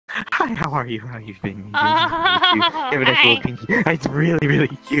Hi, how are you? How you been? You have a nice little pinky. It's really, really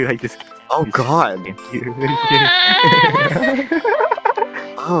cute. I just. Oh God. Thank you.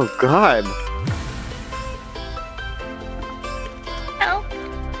 Oh God. Help.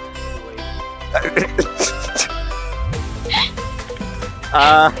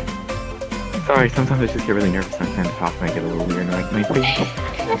 Sorry, sometimes I just get really nervous when I stand to talk and I get a little weird and my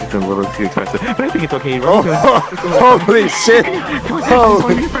face is a little too expressive. But I think it's okay. Holy shit!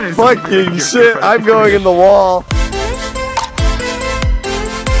 Holy fucking shit! I'm going in the wall.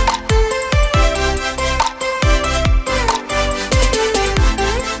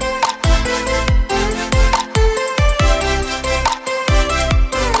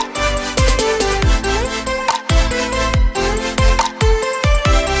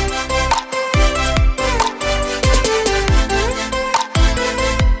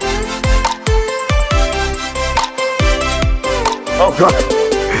 Oh God!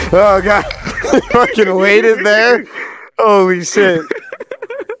 Oh God! You fucking waited there? Holy shit!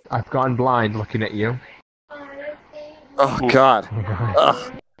 I've gone blind looking at you. Oh God!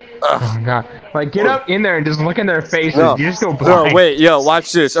 Oh God! Like, get up in there and just look in their faces. No. You just go blind. No, wait, yo,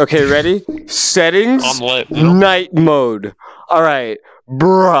 watch this. Okay, ready? Settings, night mode. All right,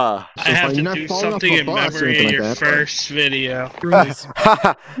 bruh. I have to do something in memory of your first video.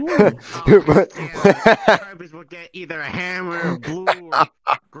 Subscribers will get either a hammer, blue, or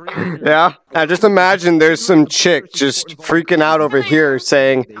green. Yeah. Now just imagine there's some chick just freaking out over here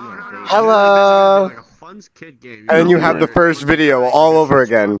saying, "Hello," and then you have the first video all over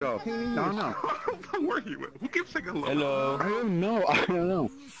again. No. Who keeps saying hello? Hello. I don't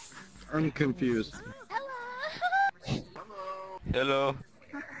know. I'm confused. Hello.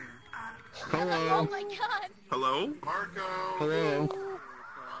 Oh my god. Hello? Marco. Hello.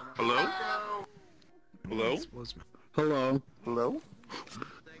 Hello? Hello? Hello. Hello?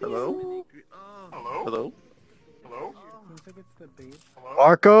 Hello? Hello? Hello?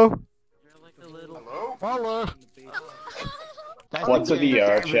 Marco? Hello. What's a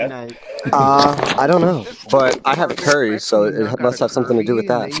VRChat? I don't know, but I have curry, so it must have something to do with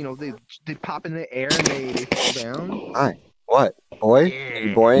that. You know, they pop in the air and they fall down. Hi. What? Boy? Are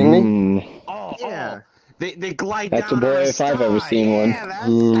you boying me? Oh, yeah. They glide That's a down boy on if I've sky. ever seen one.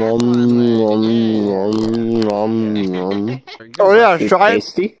 Oh yeah, It's try it.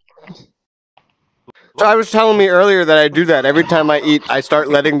 tasty. So I was telling me earlier that I do that every time I eat. I start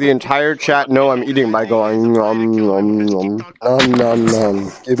letting the entire chat know I'm eating by going nom nom nom nom nom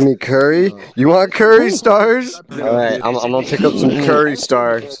nom. Give me curry. You want curry stars? All right, I'm gonna pick up some curry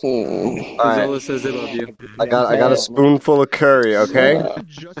stars. All right, says they love you. I got a spoonful of curry. Okay.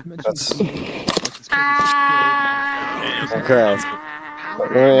 That's okay.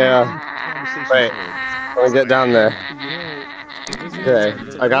 Yeah. Wait. Let me get down there. Okay,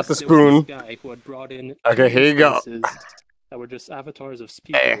 I got the spoon. Okay, here you go. That were just avatars of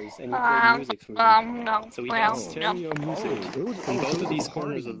speakers, and you play music from them. So we have stereo music from both of these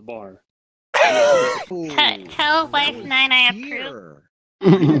corners of the bar. Tell wife 9 I approve.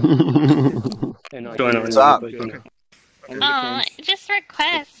 Stop. Oh, just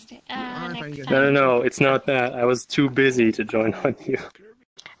request. No, it's not that. I was too busy to join on you.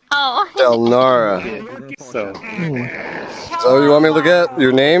 Oh. Delnara. So you want me to look at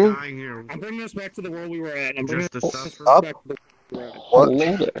your name? I'm bringing us back to the world we were at. I'm bringing us Up? back to the What? Hello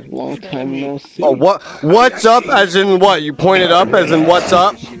there. Long time no see. Oh, what? What's up? As in what? You pointed up as in what's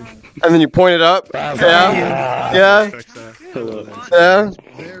up? And then you pointed up? Yeah? Yeah? Yeah?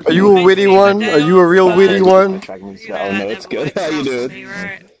 Are you a witty one? Are you a real witty one? Oh no, it's good. How you doing?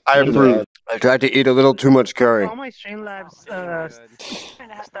 I approve. I tried to eat a little too much curry. All my Streamlabs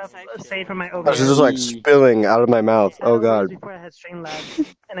stuff saved from my OBS. This is just like spilling out of my mouth. Oh god. Before I had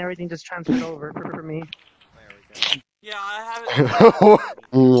Streamlabs, and everything just transferred over for me. Yeah, I have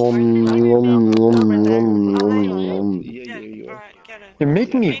You're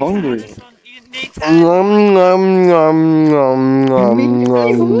making me hungry. You're I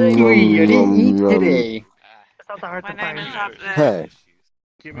didn't eat today. It's not that hard to find. Hey.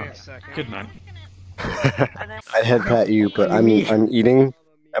 Give me a second. Good man. I'd head pat you, but I'm eating,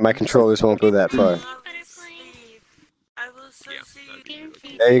 and my controllers won't go that far.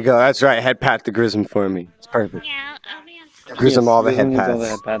 There you go. That's right. Head pat the Grism for me. It's perfect. Yeah, I'll be on. Grism all the head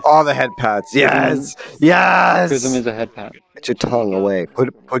pats. All the head pats. Yes. Yes. Grism is a head pat. Get your tongue away.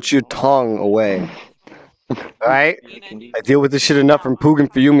 Put your tongue away. All right. I deal with this shit enough from Poogan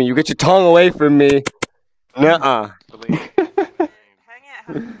for you. You get your tongue away from me. Nuh-uh.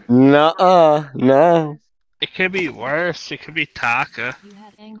 Nuh-uh. No. It could be worse. It could be Taka. You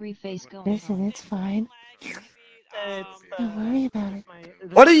have angry face going. Listen, it's fine. Don't worry about it.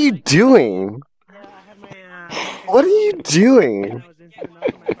 What are you doing? What are you doing?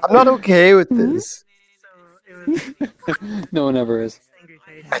 I'm not okay with this. No one ever is.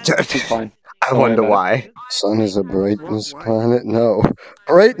 It's fine. I wonder why. Sun is a brightness planet? No.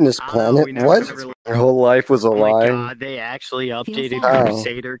 Brightness planet? What? Your whole life was a lie? Oh my god, they actually updated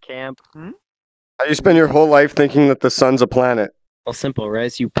Crusader Camp. How you spend your whole life thinking that the sun's a planet? Well, simple,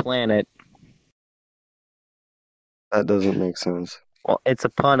 Res, you planet. That doesn't make sense. Well, it's a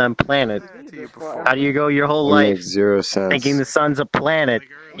pun on planet. How do you go your whole It life makes zero sense. thinking the sun's a planet?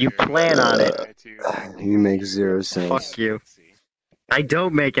 You plan on it. You make zero sense. Fuck you. I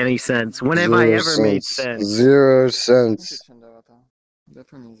don't make any sense. When have I ever made sense? 0 cents.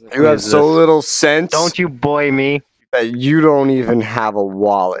 You have so little sense. Don't you boy me. That you don't even have a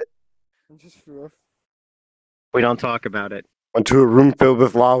wallet. We don't talk about it. Went to a room filled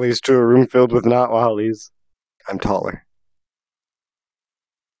with lollies to a room filled with not lollies. I'm taller.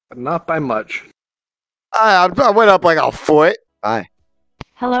 But not by much. I went up like a foot. Hi.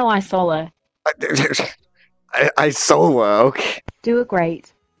 Hello, Isola. I solo, okay. Do it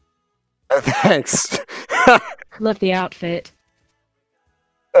great. Thanks. Love the outfit.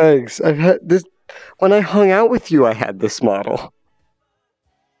 Thanks. I've had this when I hung out with you. I had this model.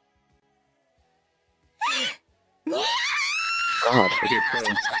 God. Okay, pro.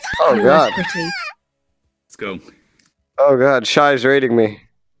 Oh God. Let's go. Oh God. Shy's rating me.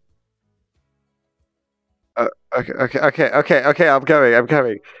 Okay. I'm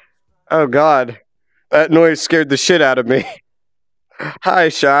coming. Oh God. That noise scared the shit out of me. Hi,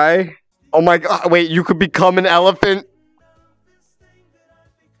 Shy. Oh my God. Wait, you could become an elephant?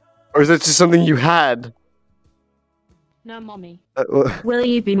 Or is that just something you had? No, mommy. Will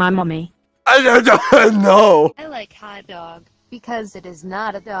you be my mommy? No. I like hot dog because it is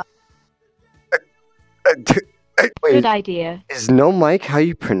not a dog. Wait, Good idea. Is no mic how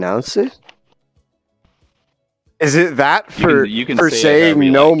you pronounce it? Is it that for you can for say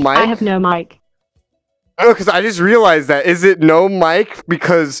saying no mic? I have no mic. No, because I just realized that. Is it no mic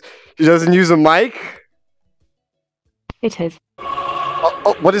because he doesn't use a mic? It is.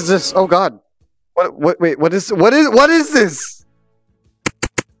 Oh, what is this? Oh God. Wait, what is this?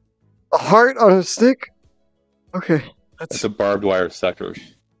 A heart on a stick? Okay. That's a barbed wire sector.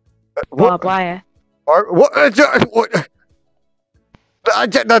 Barbed wire. What?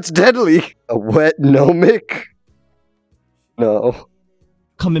 That's deadly. A wet Nomic? No.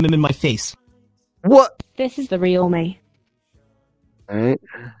 Come in my face. What? This is the real me. Alright.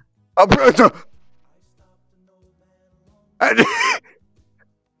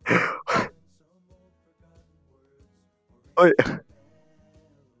 Wait.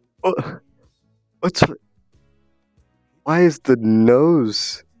 What's? Why is the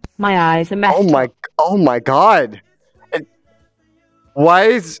nose? My eyes are messed up. Oh my God! Why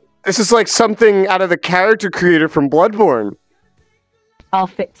is this is like something out of the character creator from Bloodborne? I'll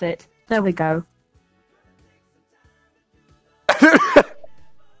fix it. There we go.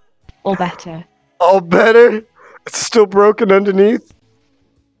 Or better. All better? It's still broken underneath?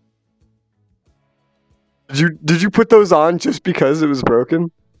 Did you put those on just because it was broken?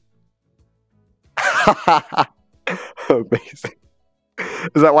 Amazing.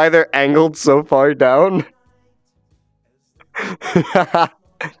 Is that why they're angled so far down? 10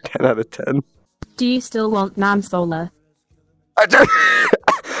 out of 10. Do you still want Nam Solar?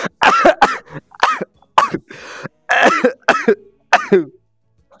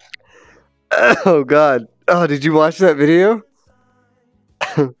 Oh God. Oh, did you watch that video?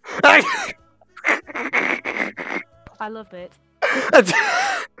 I loved it.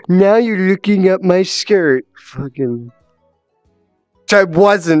 Now you're looking up my skirt. Fucking. Which I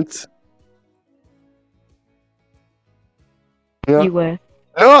wasn't. Yeah. You were.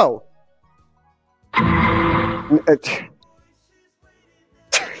 No! I'm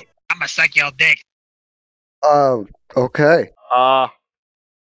gonna suck your dick. Okay.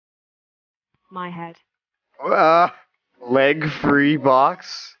 My head. Leg free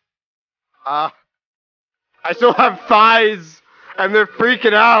box. I still have thighs, and they're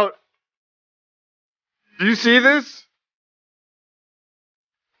freaking out. Do you see this?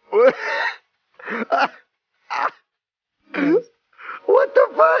 What? What the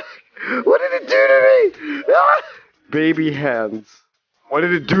fuck? What did it do to me? Baby hands. What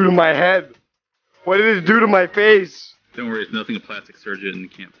did it do to my head? What did it do to my face? Don't worry, it's nothing a plastic surgeon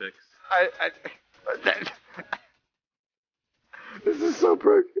can't fix. This is so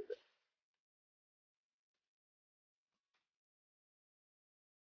broken.